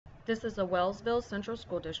This is a Wellsville Central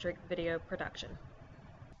School District video production.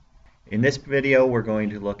 In this video, we're going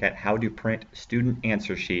to look at how to print student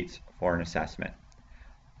answer sheets for an assessment.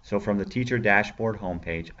 So from the teacher dashboard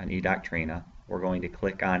homepage on eDoctrina, we're going to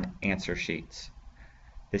click on Answer Sheets.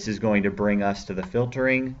 This is going to bring us to the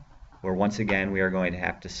filtering, where once again we are going to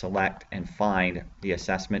have to select and find the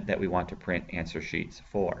assessment that we want to print answer sheets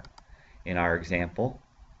for. In our example,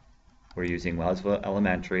 we're using Wellsville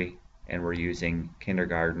Elementary and we're using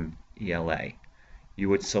Kindergarten ELA. You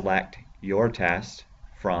would select your test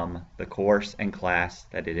from the course and class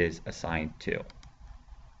that it is assigned to.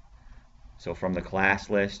 So from the class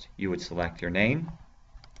list, you would select your name.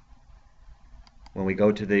 When we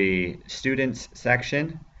go to the students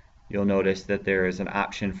section, you'll notice that there is an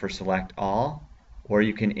option for select all, or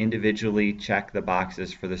you can individually check the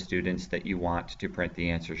boxes for the students that you want to print the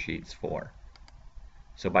answer sheets for.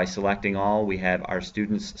 So by selecting all, we have our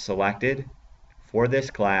students selected for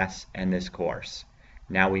this class and this course.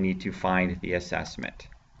 Now we need to find the assessment.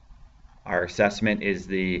 Our assessment is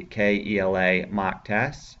the KELA mock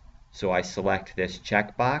test, so I select this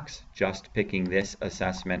checkbox, just picking this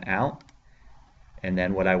assessment out, and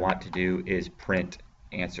then what I want to do is print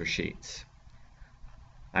answer sheets.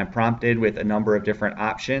 I'm prompted with a number of different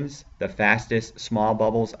options. The fastest small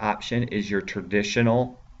bubbles option is your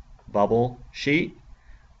traditional bubble sheet.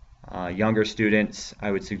 Younger students,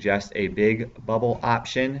 I would suggest a big bubble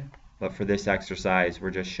option, but for this exercise,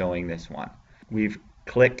 we're just showing this one. We've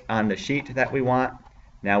clicked on the sheet that we want.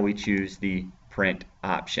 Now we choose the print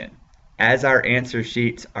option. As our answer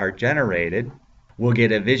sheets are generated, we'll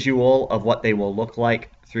get a visual of what they will look like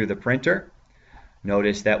through the printer.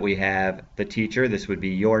 Notice that we have the teacher, this would be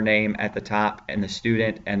your name at the top, and the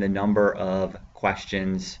student and the number of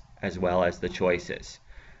questions as well as the choices.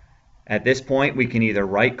 At this point, we can either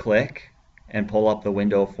right-click and pull up the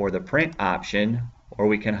window for the print option, or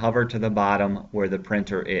we can hover to the bottom where the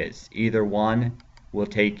printer is. Either one will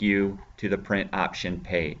take you to the print option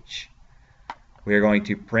page. We are going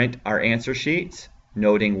to print our answer sheets,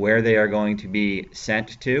 noting where they are going to be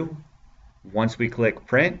sent to. Once we click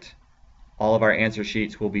print, all of our answer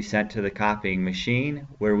sheets will be sent to the copying machine,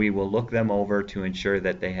 where we will look them over to ensure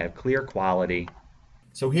that they have clear quality.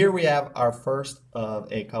 So here we have our first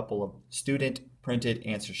of a couple of student printed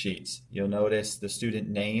answer sheets. You'll notice the student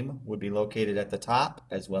name would be located at the top,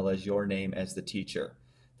 as well as your name as the teacher.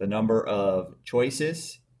 The number of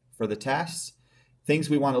choices for the tests. Things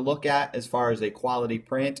we want to look at as far as a quality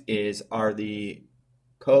print are the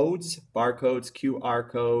codes, barcodes, QR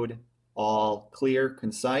code, all clear,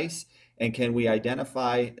 concise, and can we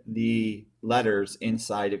identify the letters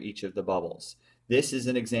inside of each of the bubbles. This is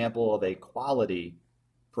an example of a quality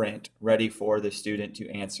print ready for the student to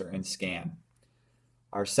answer and scan.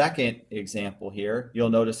 Our second example here, you'll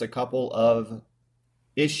notice a couple of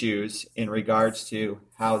issues in regards to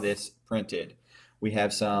how this printed. We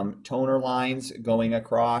have some toner lines going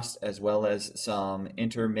across, as well as some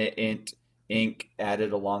intermittent ink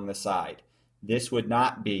added along the side. This would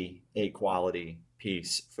not be a quality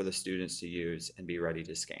piece for the students to use and be ready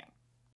to scan.